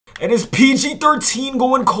And it's PG13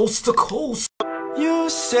 going coast to coast. You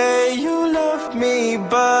say you love me,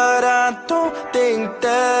 but I don't think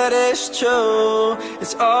that is true.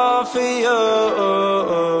 It's all for you.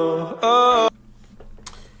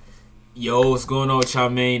 Yo, what's going on with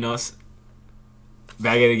y'all, man? You know,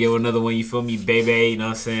 back at it again with another one, you feel me, baby? You know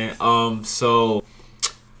what I'm saying?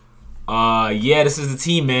 Yeah, this is the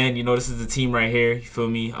team, man. You know, this is the team right here. You feel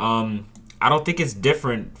me? I don't think it's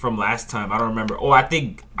different from last time. I don't remember. Oh, I don't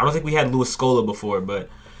think we had Louis Scola before, but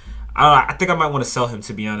I think I might want to sell him,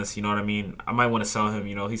 to be honest. You know what I mean? I might want to sell him.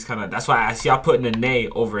 You know, he's kind of. That's why I see I put Nene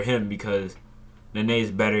over him, because Nene is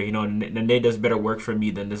better. You know, Nene does better work for me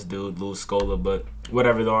than this dude, Louis Scola. But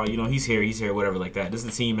whatever, though. You know, he's here, whatever, like that. This is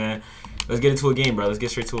the team, man. Let's get into a game, bro. Let's get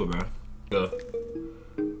straight to it, bro. Go.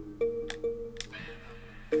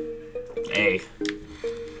 Hey.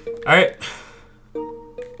 All right.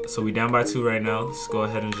 So we down by 2 right now. Let's go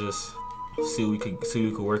ahead and just see what we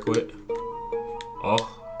could work with. Oh,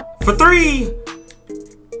 for 3.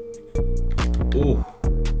 Ooh.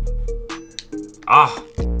 Ah,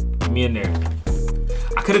 get me in there.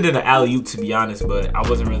 I could have done an alley-oop, to be honest, but I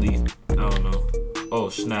wasn't really. I don't know. Oh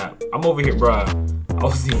snap! I'm over here, bruh. I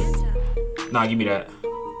wasn't even. Nah, give me that.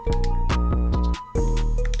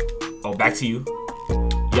 Oh, back to you.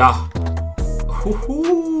 Yeah.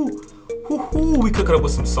 Hoo-hoo. Woohoo, we cooking up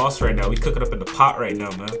with some sauce right now. We cooking up in the pot right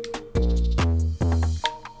now, man.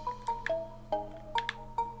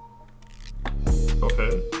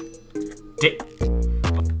 Okay. Get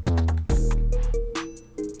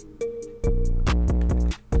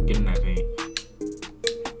in that paint.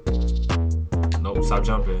 Nope, stop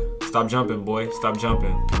jumping. Stop jumping, boy. Stop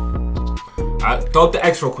jumping. Alright, throw up the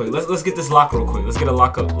X real quick. Let's get this lock real quick. Let's get a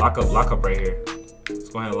lock up right here. Let's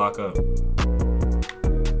go ahead and lock up.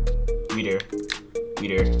 We there. We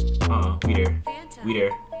there. We there. We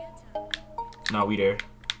there. Nah, we there.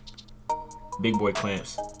 Big boy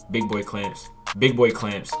clamps. Big boy clamps. Big boy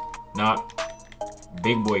clamps. Nah.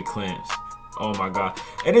 Big boy clamps. Oh my god.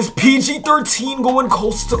 And it's PG13 going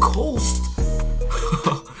coast to coast.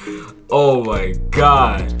 Oh my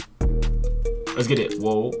god. Let's get it.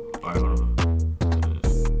 Whoa. Alright, hold on.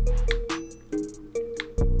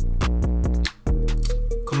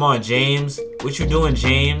 Come on, James. What you doing,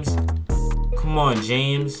 James? Come on,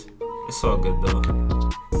 James. It's all good though.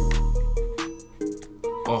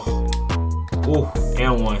 Oh. Ooh,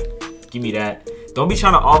 and 1. Give me that. Don't be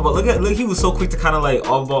trying to off ball. Look, he was so quick to kind of like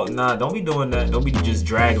off ball. Nah, don't be doing that. Don't be just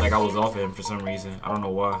drag like I was off of him for some reason. I don't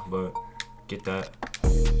know why, but get that.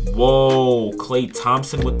 Whoa, Klay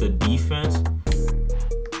Thompson with the defense.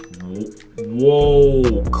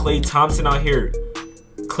 Whoa, Klay Thompson out here.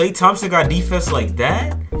 Klay Thompson got defense like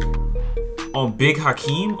that on Big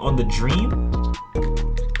Hakeem on the Dream.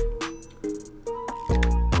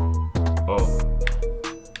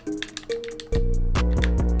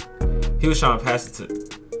 He was trying to pass it to.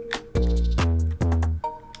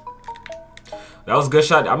 That was a good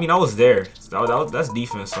shot. I mean, I was there. That's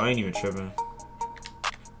defense, so I ain't even tripping.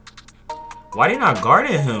 Why they not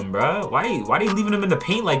guarding him, bruh? Why they leaving him in the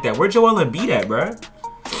paint like that? Where Joel Embiid at, bruh?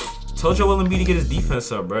 Tell Joel Embiid to get his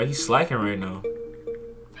defense up, bruh. He's slacking right now.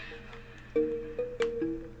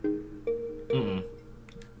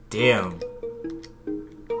 Damn.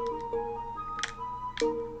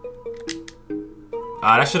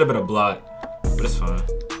 Ah, that should have been a block, but it's fine.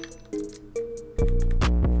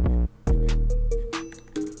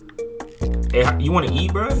 Hey, you want to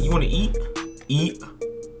eat, bro? You want to eat? Eat.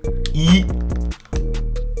 Eat.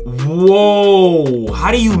 Whoa. How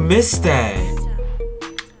do you miss that?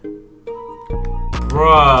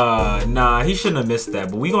 Bruh. Nah, he shouldn't have missed that,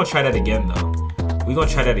 but we going to try that again, though.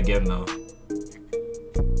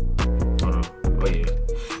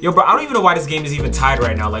 Yo, bro, I don't even know why this game is even tied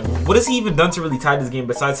right now. Like, what has he even done to really tie this game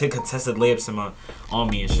besides hit contested layups on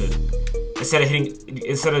me and shit? Instead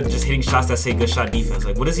of just hitting shots that say good shot defense.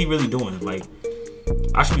 Like, what is he really doing? Like,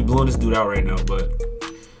 I should be blowing this dude out right now, but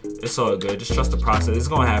it's all good. Just trust the process. It's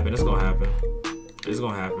gonna happen. It's gonna happen. It's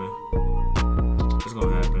gonna happen. It's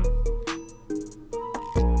gonna happen.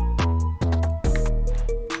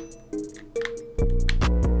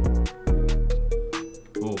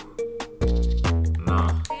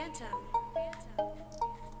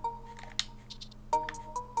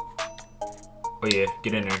 Oh yeah,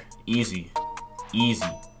 get in there. Easy. Easy.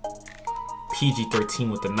 PG13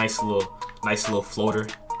 with a nice little floater.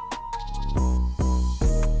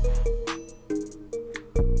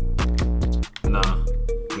 Nah,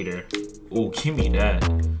 we there. Ooh, give me that.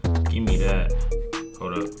 Give me that.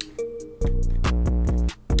 Hold up.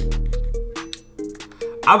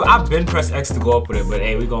 I've been pressed X to go up with it, but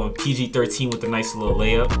hey, we going PG13 with a nice little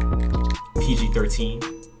layup. PG13.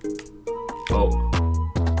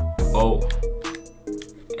 Oh.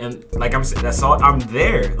 And like I'm saying, that's all. I'm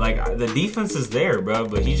there. Like the defense is there, bro.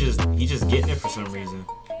 But he just getting it for some reason.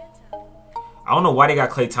 I don't know why they got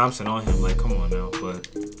Klay Thompson on him. Like, come on now. But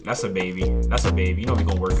that's a baby. That's a baby. You know we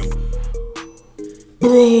gonna work him.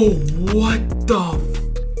 Bro, what the?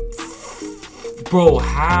 Bro,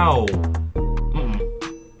 how?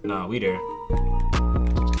 Nah, we there.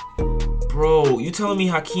 Bro, you telling me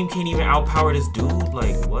Hakeem can't even outpower this dude?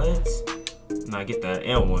 Like, what? Nah, get that.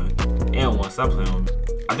 And one. Stop playing with me.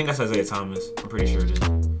 I think that's Isaiah Thomas. I'm pretty sure it is.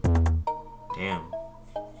 Damn.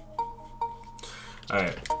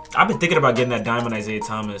 Alright. I've been thinking about getting that diamond Isaiah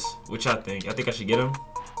Thomas. Which I think. I think I should get him.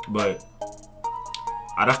 But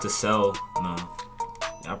I'd have to sell. No.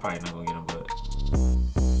 I'm probably not gonna get him, but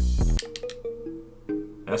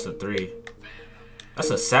that's a 3. That's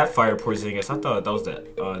a sapphire Porzingis. I thought that was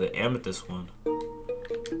the amethyst one.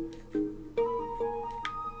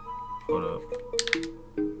 Hold up.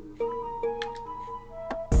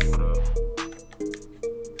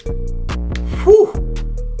 Whew.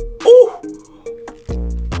 Ooh.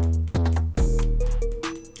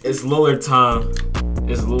 It's Lillard time.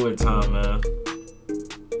 It's Lillard time, man.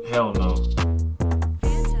 Hell no.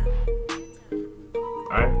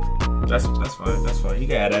 Alright. That's fine. That's fine. He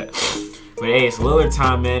got that. But hey, it's Lillard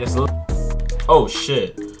time, man. It's Lillard. Oh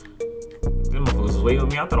shit. Them motherfuckers was waiting on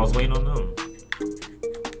me. I thought I was waiting on them.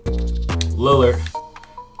 Lillard.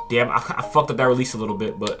 Damn, I fucked up that release a little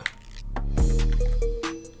bit, but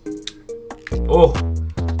oh,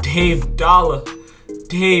 Dame Dollar.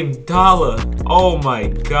 Dame Dollar. Oh my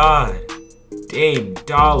god. Dame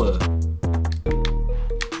Dollar.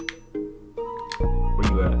 Where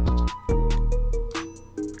you at?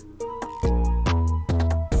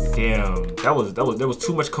 Damn. There was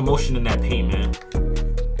too much commotion in that paint, man.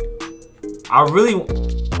 I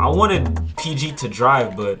wanted PG to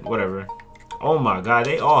drive, but whatever. Oh my god,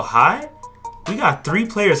 they all hot? We got 3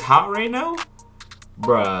 players hot right now?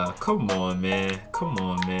 Bruh, come on, man. Come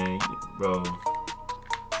on, man. Bro.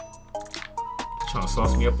 Trying to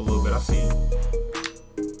sauce me up a little bit. I see him.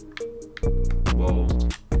 Whoa.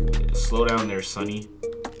 Yeah, slow down there, Sonny.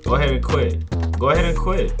 Go ahead and quit. Go ahead and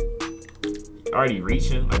quit. Already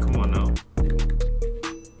reaching. Like, come on now.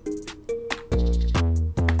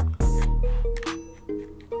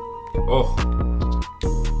 Oh.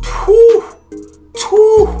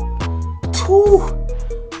 Two.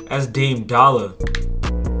 That's Dame Dollar.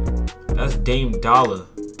 That's Dame Dollar.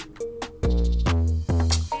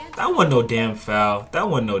 That wasn't no damn foul. That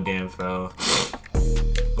wasn't no damn foul.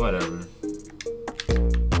 Whatever.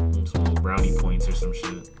 Some little brownie points or some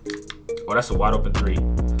shit. Oh, that's a wide open 3.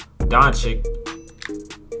 Doncic.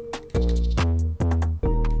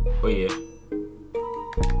 Oh yeah.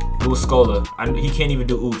 Louis Scola. He can't even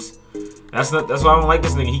do oops. That's why I don't like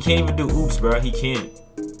this nigga. He can't even do oops, bro. He can't.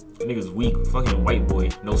 That nigga's weak. Fucking white boy.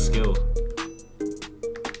 No skill.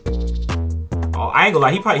 Oh, I ain't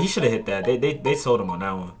gonna lie. He should have hit that. They sold him on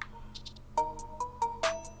that one.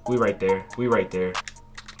 We right there. We right there.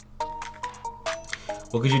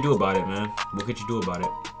 What could you do about it, man? What could you do about it?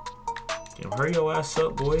 Damn, hurry your ass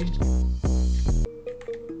up, boy.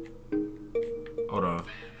 Hold on.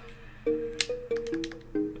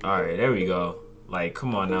 Alright, there we go. Like,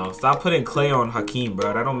 come on now. Stop putting Klay on Hakeem,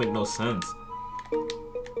 bro. That don't make no sense.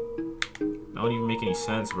 That don't even make any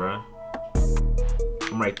sense, bro.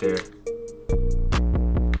 I'm right there.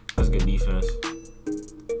 That's good defense.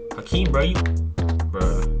 Hakeem, bro, you...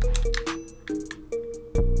 Bro.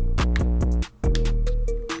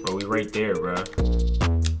 Bro, we right there, bro.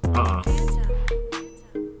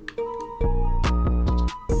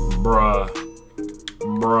 Bruh.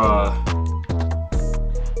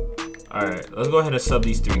 Alright, let's go ahead and sub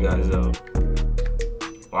these 3 guys out.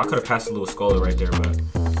 Well, I could have passed a little Scola right there, but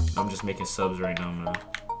I'm just making subs right now, man.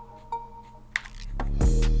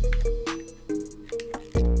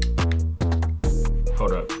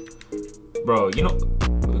 Hold up. Bro, you know...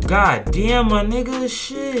 God damn, my nigga,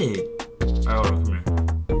 shit. Alright, hold on, come here.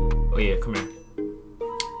 Oh, yeah, come here.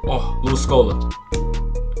 Oh, little Scola.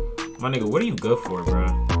 My nigga, what are you good for, bro?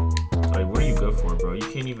 Like, what are you good for, bro? You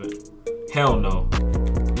can't even... Hell no.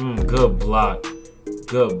 Good block.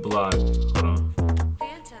 Good block. Hold on.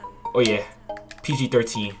 Oh, yeah.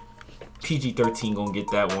 PG13. PG13 gonna get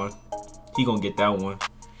that one. He gonna get that one.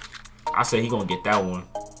 I said he gonna get that one.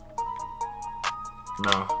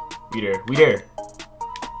 Nah. We there. We there.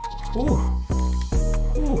 Whew.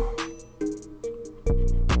 Whew.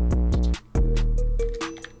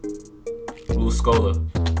 Blue Scola.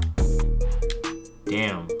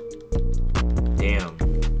 Damn. Damn.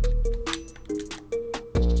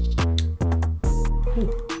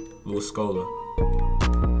 Whew. Blue Scola.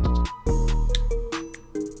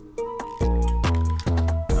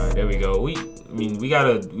 we got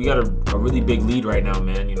a really big lead right now,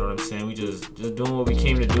 man. You know what I'm saying? We just doing what we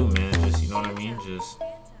came to do, man. Just, you know what I mean? Just.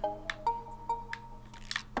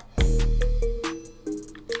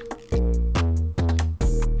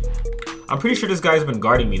 I'm pretty sure this guy's been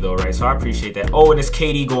guarding me though, right? So I appreciate that. Oh, and it's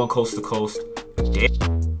KD going coast to coast. Damn.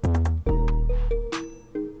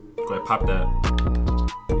 Go ahead, pop that.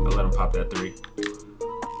 I'll let him pop that 3.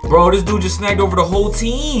 Bro, this dude just snagged over the whole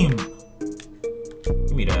team.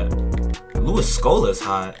 Give me that. Louis Scola's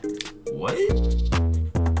hot. What?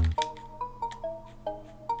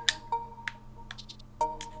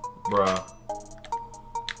 Bruh.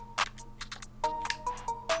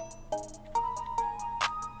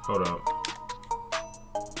 Hold up.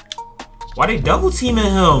 Why they double teaming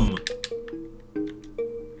him?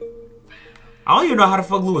 I don't even know how the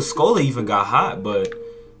fuck Louis Scola even got hot, but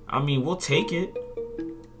I mean, we'll take it.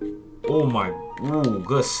 Oh my, ooh,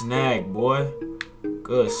 good snag, boy.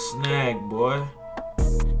 Good snag, boy.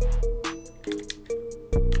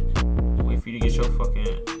 Wait for you to get your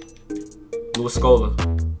fucking Louis Scola.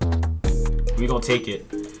 We gonna take it.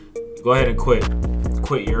 Go ahead and quit.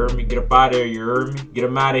 Quit, you heard me? Get up out of here, you heard me? Get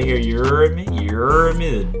him out of here, you heard me? You heard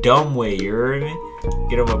me? The dumb way, you heard me?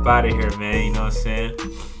 Get him up out of here, man, you know what I'm saying?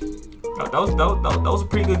 That was a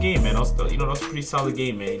pretty good game, man. That was a pretty solid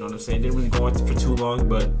game, man, you know what I'm saying? Didn't really go on for too long,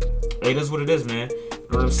 but hey, it is what it is, man. You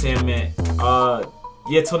know what I'm saying, man?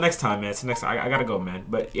 Yeah, till next time, man. Till next time. I gotta go, man.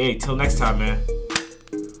 But hey, till next time, man.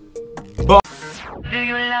 Bye. Do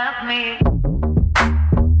you love me?